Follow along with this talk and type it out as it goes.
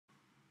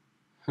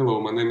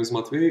Hello, my name is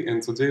Matvey,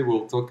 and today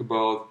we'll talk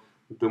about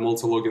the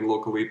Multilogin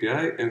local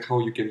API and how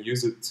you can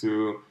use it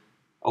to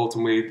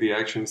automate the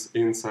actions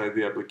inside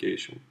the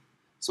application.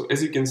 So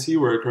as you can see,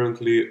 we're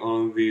currently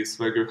on the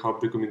Swagger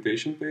Hub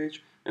documentation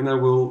page, and I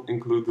will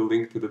include the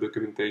link to the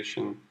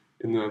documentation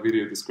in the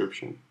video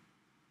description.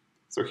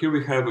 So here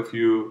we have a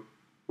few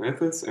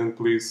methods, and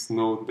please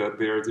note that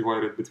they are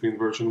divided between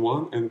version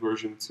 1 and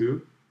version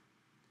 2.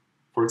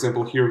 For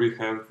example, here we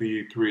have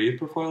the create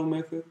profile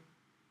method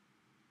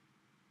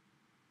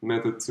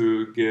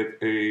to get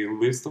a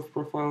list of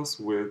profiles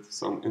with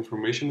some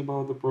information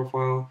about the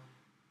profile,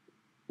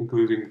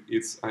 including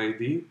its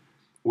ID.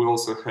 We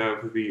also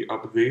have the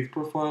update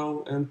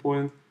profile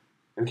endpoint,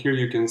 and here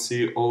you can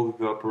see all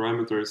the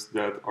parameters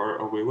that are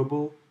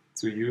available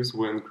to use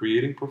when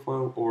creating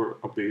profile or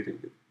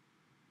updating it.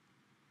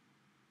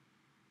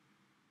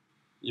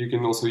 You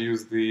can also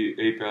use the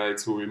API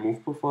to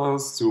remove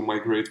profiles, to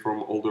migrate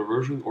from older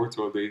version, or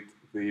to update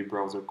the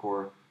browser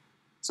core.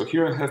 So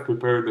here I have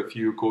prepared a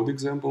few code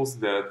examples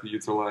that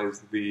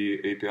utilize the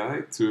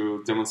API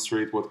to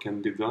demonstrate what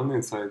can be done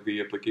inside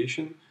the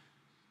application.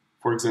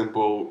 For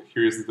example,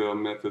 here's the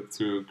method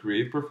to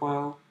create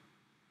profile.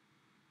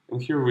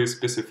 And here we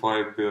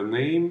specified the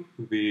name,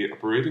 the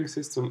operating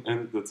system,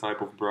 and the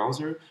type of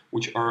browser,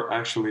 which are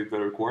actually the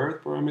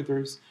required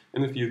parameters.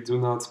 And if you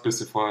do not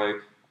specify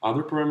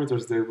other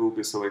parameters, they will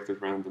be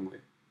selected randomly.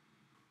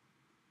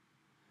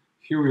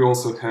 Here we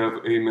also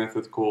have a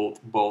method called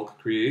bulk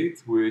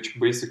create, which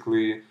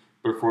basically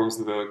performs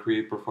the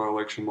create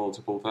profile action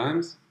multiple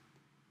times.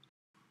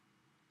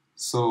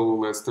 So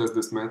let's test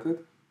this method.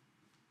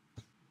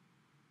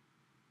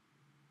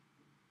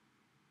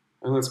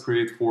 And let's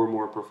create 4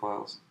 more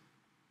profiles.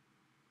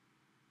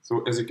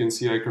 So as you can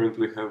see, I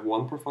currently have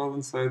 1 profile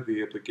inside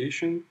the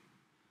application.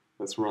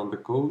 Let's run the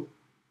code.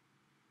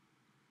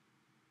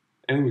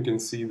 And we can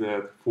see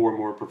that 4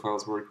 more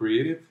profiles were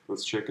created.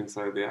 Let's check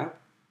inside the app.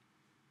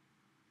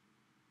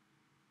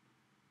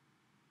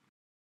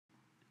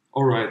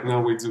 Alright, now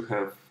we do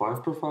have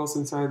 5 profiles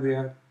inside the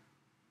app.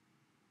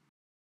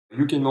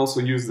 You can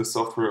also use the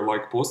software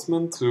like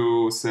Postman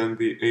to send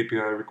the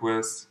API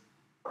requests.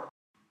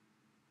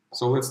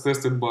 So let's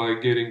test it by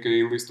getting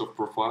a list of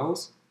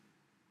profiles.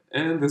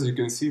 And as you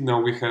can see,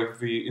 now we have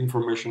the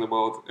information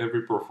about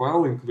every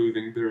profile,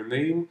 including their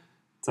name,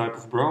 type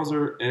of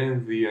browser,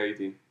 and the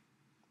ID.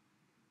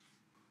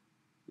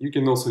 You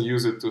can also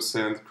use it to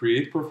send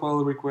create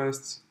profile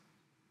requests.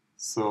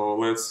 So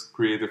let's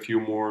create a few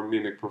more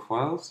mimic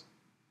profiles.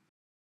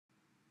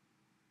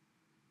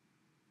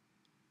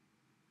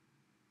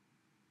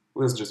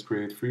 Let's just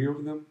create 3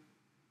 of them.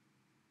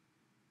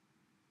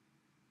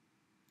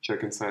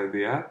 Check inside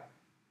the app.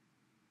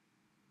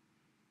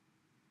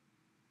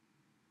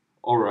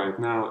 Alright,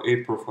 now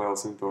 8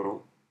 profiles in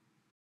total.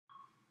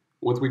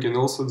 What we can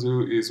also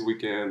do is we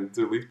can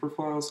delete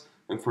profiles,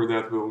 and for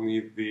that we'll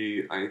need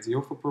the ID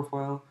of a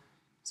profile.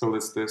 So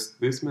let's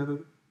test this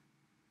method.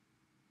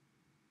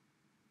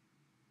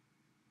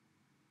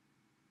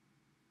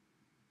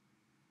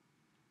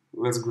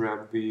 Let's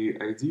grab the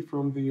ID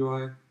from the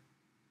UI,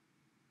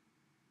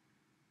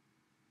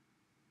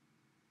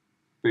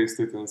 paste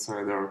it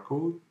inside our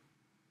code,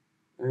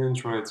 and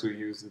try to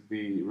use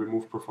the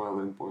remove profile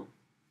endpoint.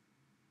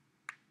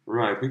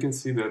 Right, we can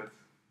see that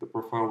the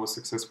profile was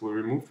successfully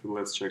removed.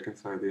 Let's check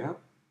inside the app.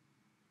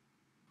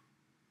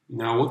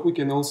 Now what we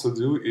can also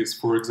do is,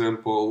 for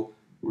example,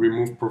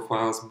 remove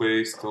profiles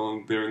based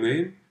on their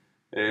name.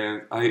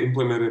 And I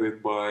implemented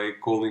it by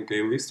calling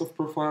a list of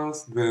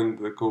profiles. Then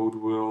the code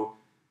will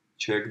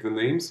check the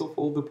names of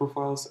all the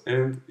profiles,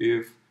 and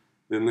if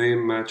the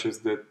name matches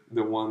the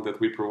one that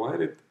we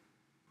provided,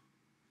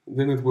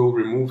 then it will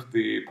remove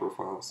the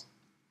profiles.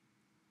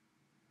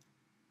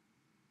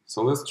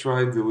 So let's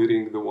try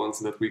deleting the ones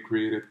that we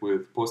created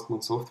with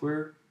Postman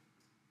software.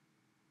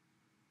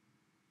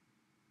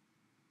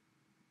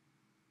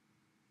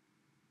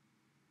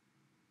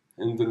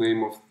 And the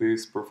name of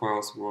these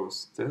profiles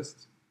was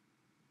test.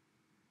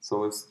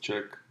 So let's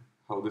check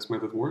how this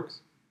method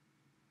works.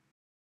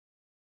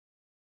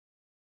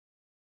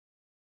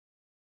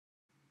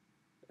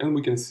 And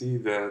we can see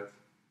that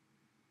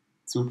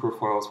 2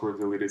 profiles were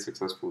deleted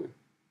successfully.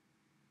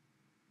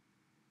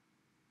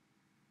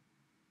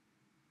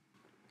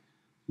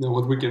 Now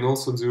what we can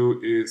also do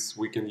is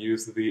we can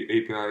use the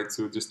API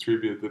to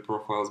distribute the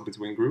profiles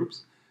between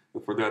groups.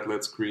 And for that,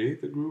 let's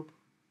create a group.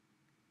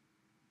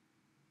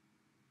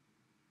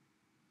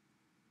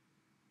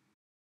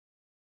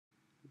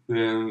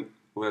 Then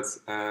let's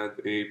add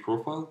a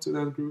profile to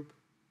that group.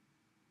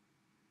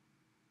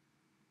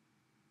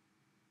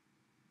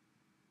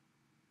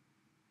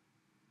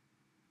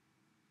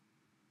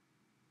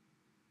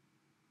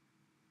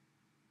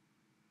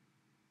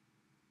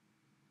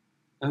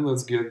 And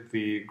let's get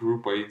the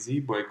group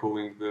ID by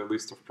calling the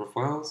list of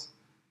profiles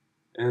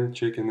and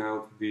checking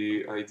out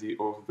the ID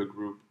of the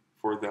group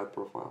for that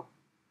profile.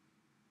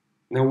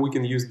 Now we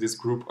can use this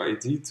group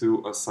ID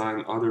to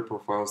assign other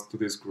profiles to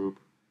this group.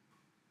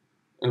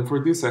 And for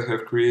this I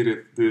have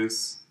created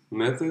this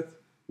method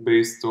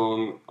based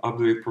on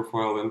update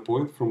profile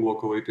endpoint from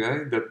local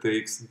API that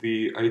takes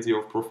the ID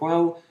of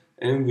profile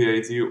and the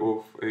ID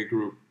of a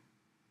group,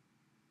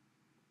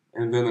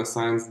 and then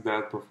assigns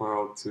that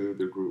profile to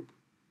the group.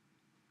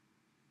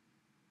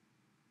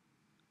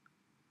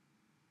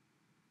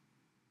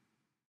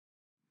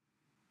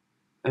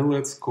 And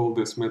let's call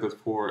this method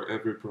for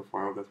every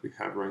profile that we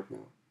have right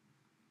now.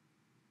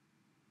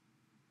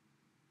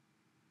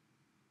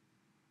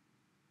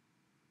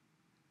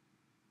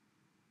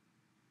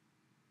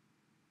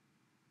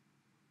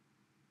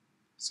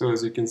 So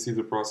as you can see,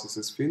 the process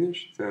is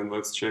finished, and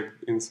let's check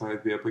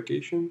inside the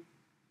application.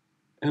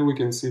 And we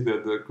can see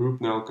that the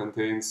group now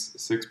contains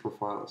 6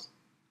 profiles.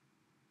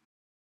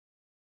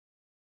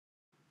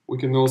 We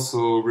can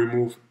also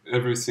remove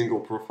every single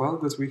profile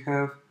that we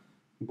have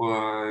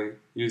by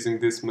using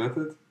this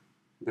method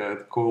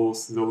that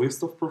calls the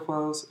list of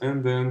profiles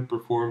and then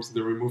performs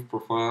the remove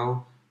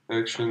profile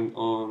action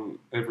on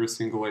every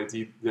single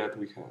ID that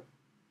we have.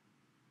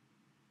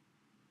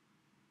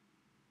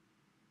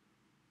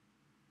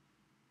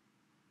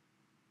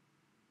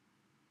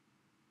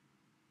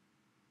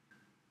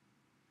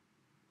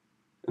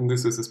 And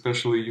this is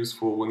especially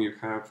useful when you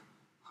have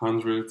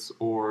hundreds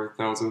or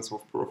thousands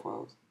of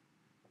profiles.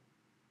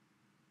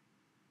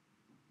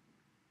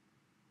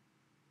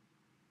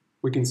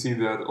 We can see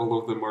that all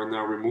of them are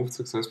now removed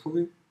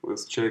successfully.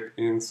 Let's check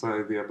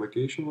inside the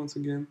application once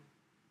again.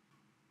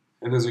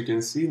 And as you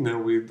can see, now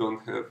we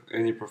don't have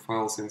any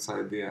profiles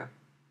inside the app.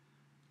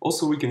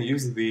 Also, we can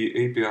use the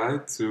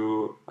API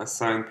to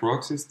assign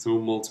proxies to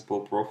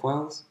multiple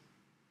profiles.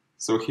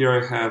 So here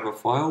I have a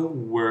file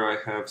where I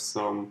have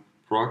some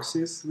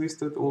proxies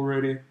listed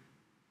already.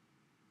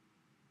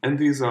 And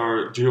these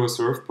are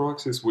GeoServe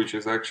proxies, which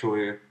is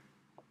actually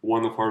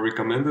one of our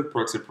recommended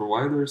proxy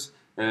providers.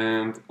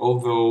 And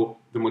although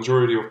the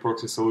majority of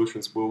proxy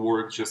solutions will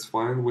work just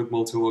fine with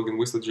Multilogin,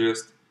 we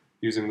suggest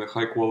using the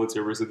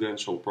high-quality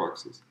residential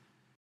proxies.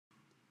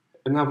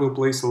 And I will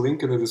place a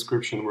link in the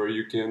description where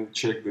you can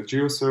check the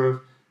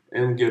GeoServe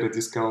and get a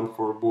discount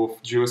for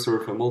both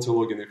GeoServe and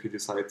Multilogin if you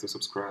decide to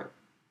subscribe.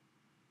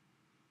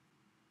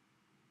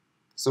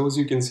 So as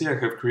you can see, I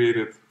have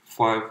created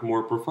 5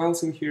 more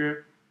profiles in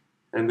here,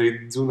 and they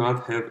do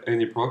not have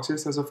any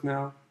proxies as of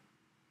now.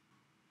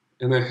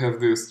 And I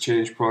have this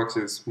change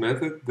proxies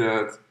method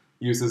that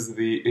uses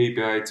the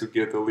API to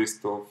get a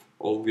list of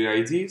all the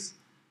IDs.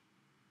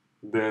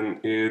 Then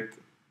it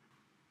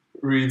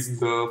reads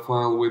the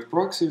file with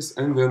proxies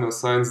and then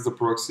assigns the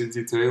proxy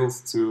details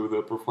to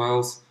the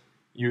profiles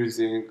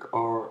using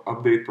our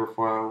update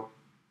profile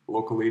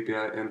local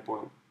API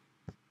endpoint.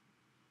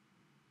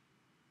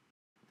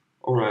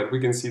 Alright, we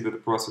can see that the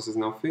process is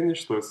now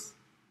finished. Let's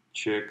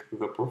check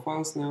the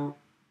profiles now.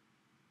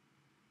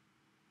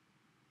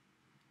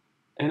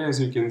 And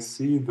as you can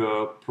see,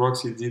 the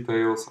proxy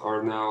details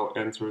are now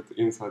entered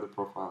inside the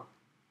profile.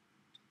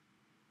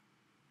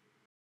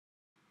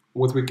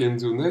 What we can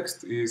do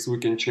next is we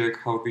can check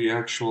how the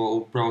actual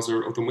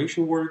browser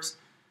automation works.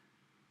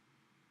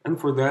 And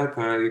for that,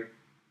 I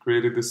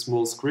created a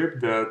small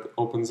script that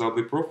opens up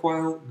the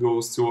profile,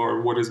 goes to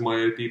our What is my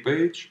IP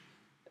page,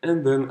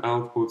 and then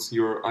outputs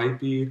your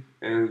IP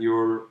and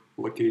your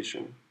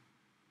location.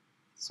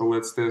 So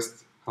let's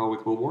test how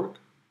it will work.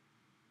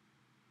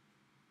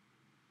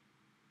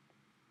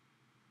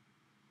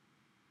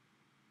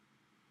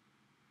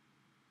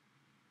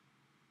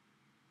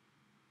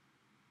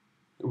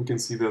 We can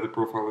see that the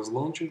profile is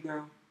launching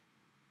now.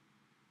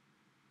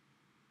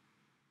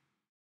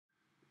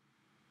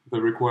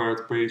 The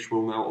required page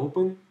will now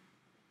open,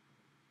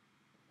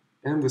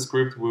 and the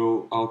script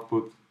will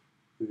output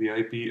the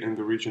IP and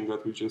the region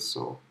that we just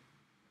saw.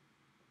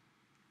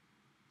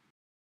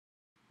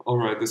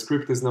 Alright, the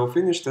script is now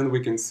finished and we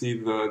can see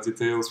the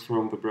details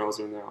from the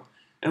browser now.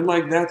 And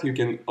like that, you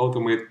can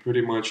automate pretty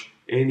much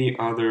any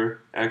other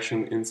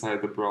action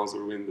inside the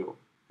browser window.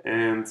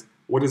 And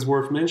what is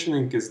worth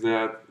mentioning is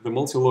that the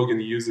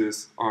Multilogin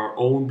uses our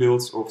own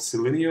builds of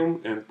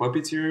Selenium and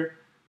Puppeteer,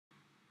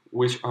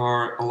 which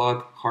are a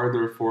lot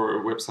harder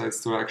for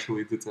websites to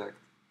actually detect.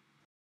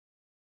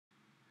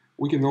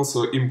 We can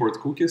also import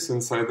cookies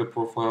inside the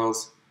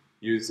profiles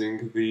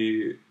using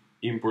the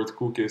import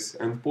cookies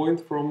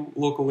endpoint from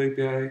local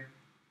API.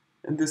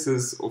 And this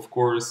is, of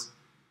course,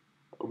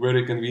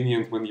 very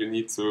convenient when you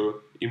need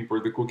to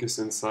import the cookies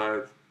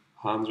inside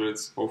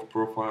hundreds of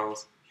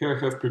profiles. Here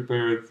I have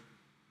prepared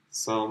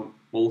some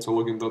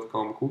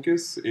multilogin.com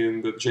cookies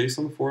in the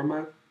JSON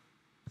format.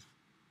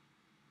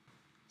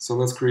 So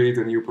let's create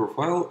a new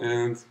profile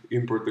and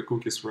import the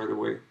cookies right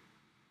away.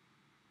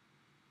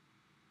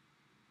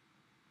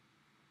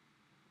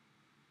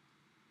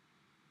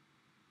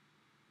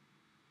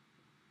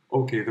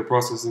 Okay, the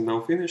process is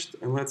now finished,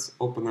 and let's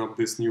open up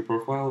this new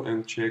profile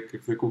and check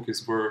if the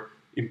cookies were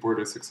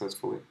imported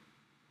successfully.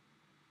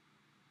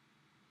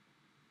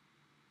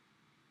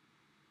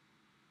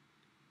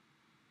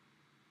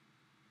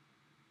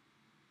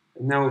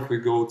 And now if we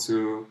go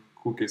to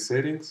cookie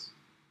settings,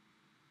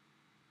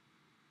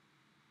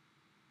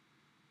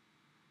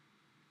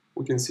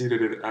 we can see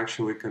that it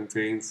actually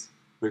contains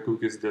the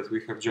cookies that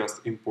we have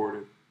just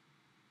imported.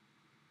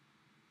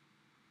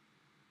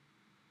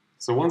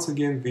 So once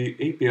again, the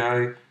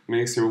API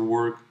makes your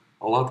work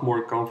a lot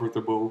more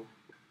comfortable,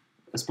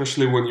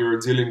 especially when you're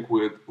dealing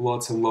with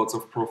lots and lots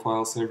of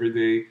profiles every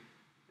day,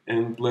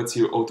 and lets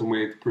you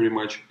automate pretty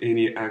much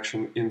any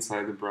action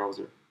inside the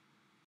browser.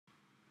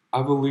 I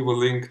will leave a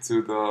link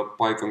to the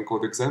Python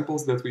code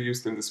examples that we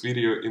used in this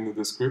video in the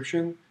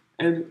description,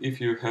 and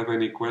if you have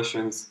any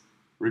questions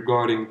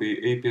regarding the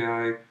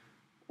API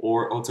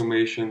or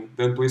automation,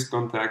 then please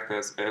contact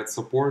us at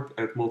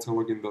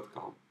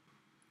support@multilogin.com.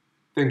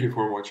 Thank you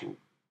for watching.